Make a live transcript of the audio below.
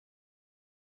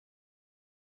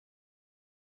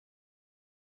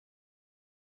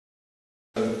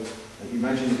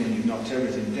Imagine again you've knocked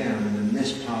everything down and then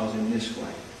this piles in this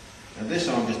way. Now this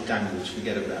arm just dangles,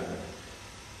 forget about it.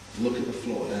 Look at the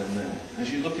floor down there.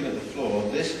 As you're looking at the floor,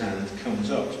 this hand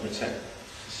comes up to protect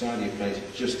the side of your face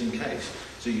just in case.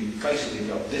 So you've basically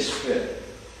got this bit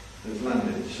that's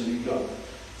landed, so you've got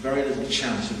very little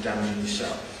chance of damaging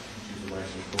yourself, which is the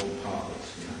most important part of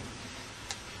this. You know?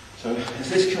 So as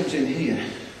this comes in here,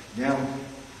 now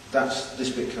that's this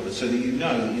bit covered, so that you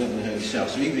know that you're not going to hurt yourself.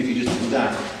 So even if you just do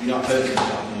that, you're not hurting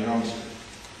yourself on your arms.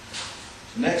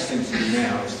 The next thing to do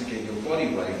now is to get your body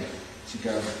weight to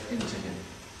go into him.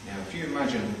 Now if you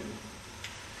imagine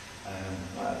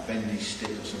like a bendy stick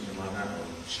or something like that, or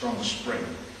a strong spring,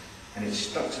 and it's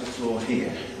stuck to the floor here,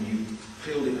 and you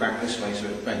peeled it back this way so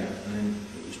it bent, and then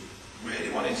it was really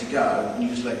wanting to go, and you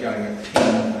just let go and go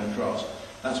ping across.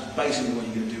 That's basically what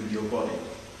you're going to do with your body.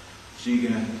 So you're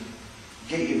going to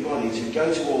get your body to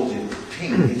go towards it,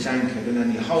 ping, it's anchored, and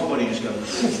then your whole body just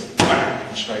goes bang,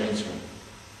 and straight into it.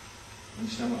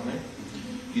 Understand what I mean?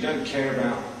 You don't care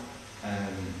about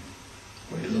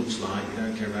what it looks like, you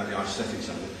don't care about the aesthetics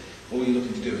of it. All you're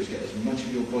looking to do is get as much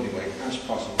of your body weight as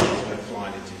possible to go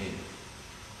flying into him.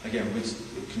 Again,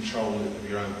 with control of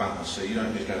your own balance, so you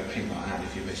don't just go ping like that.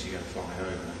 If you miss, you go flying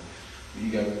over. But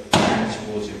you go down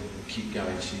towards him and keep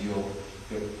going, so you're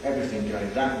everything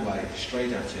going that way,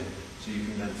 straight at him, so you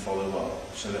can then follow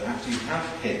up. So that after you have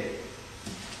hit,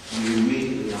 you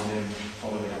immediately are then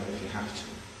following up if you have to.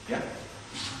 Yeah?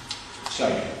 So,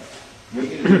 what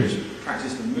you're going to do is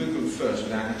practice the movement first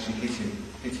without actually hitting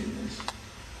this,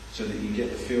 so that you get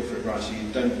the feel for it right, so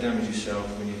you don't damage yourself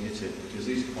when you hit it, because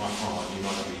these are quite hard, you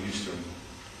might not be used to them.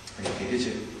 And if you hit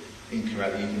it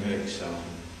incorrectly, you can hurt yourself.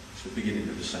 It's the beginning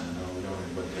of the seminar, we don't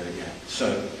want to go again.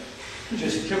 So,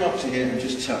 just come up to here and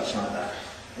just touch like that,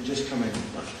 and just come in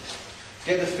like this.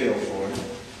 Get the feel for it.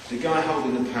 The guy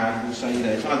holding the pad will say, you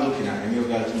know, if I'm looking at him, he'll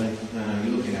go to me, no,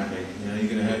 you're looking at me, you know, you're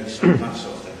going to hurt yourself, that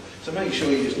sort of thing. So make sure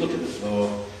you just look at the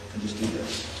floor and just do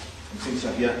this. And think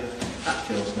like, yeah, that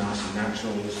feels nice and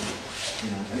natural, you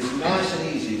know, and it's nice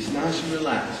and easy, it's nice and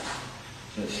relaxed.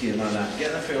 So it's here like that.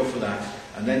 Get the feel for that,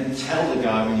 and then tell the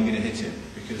guy when you're going to hit him,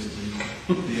 because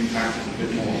the impact is a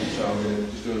bit more. So I'm going to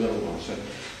just do a little one. So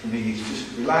for me, he's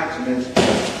just relax and then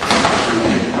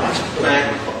nice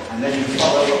bang, and then you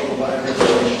follow up with whatever you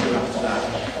do after that.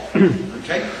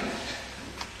 Okay?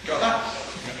 Got that?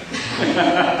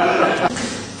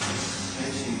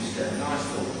 Nice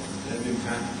little bit of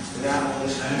impact without all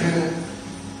this,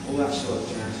 all that sort of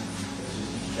jazz.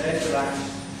 Dead relaxed.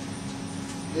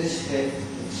 This hip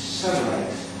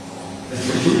accelerates. This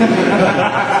is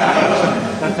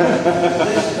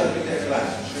going to be dead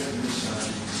relaxed.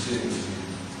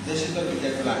 This is going to be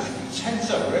dead relaxed. If you tense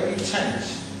up, wherever you tense,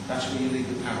 that's where you leave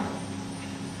the power.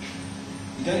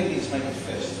 You don't even need to make a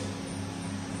fist.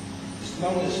 As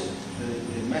long as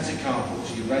the metacarpal,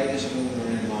 your radius and ulnar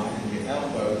in line, and your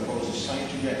elbow follows the same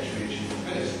trajectory as your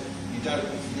fist, you don't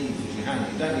need to use your hand.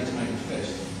 You don't need to make a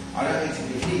fist. I don't need to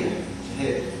be here to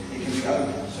hit. It can be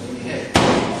open. So when you hit,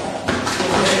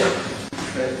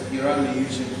 but you're only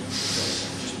using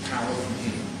just power from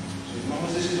here. So as long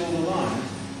as this is all aligned,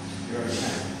 you're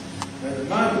okay. But at the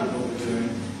moment, what we're doing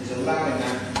is allowing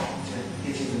that to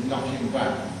hit it and knock him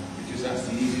back, because that's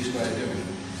the easiest way of doing it.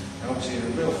 And obviously, in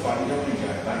a real fight, you don't want to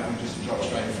go back and just drop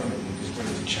straight in front of you, because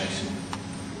ready to chase him.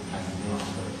 But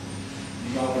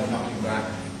you might want to knock him back,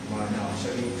 you might not. So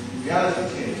the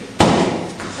reality is,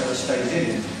 so it stays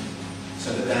in, so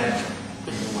that they're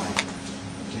in the way.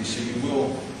 Okay, so you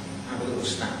will have a little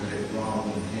snap with it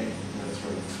rather than hit go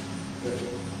through. But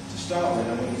to start with, I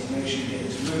want you to make sure you get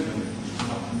this movement, which is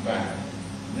knock him back.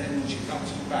 And then once you've knocked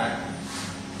him back,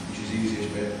 which is the easiest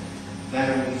bit, then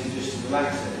I want you to just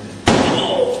relax it.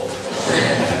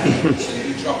 So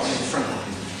you drop it in front of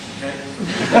you, okay?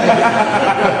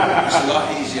 It's a lot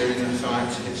easier in a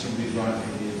fight to hit somebody right in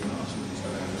the ear than somebody's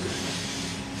like that.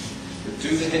 But do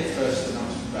the hit first and not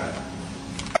the back.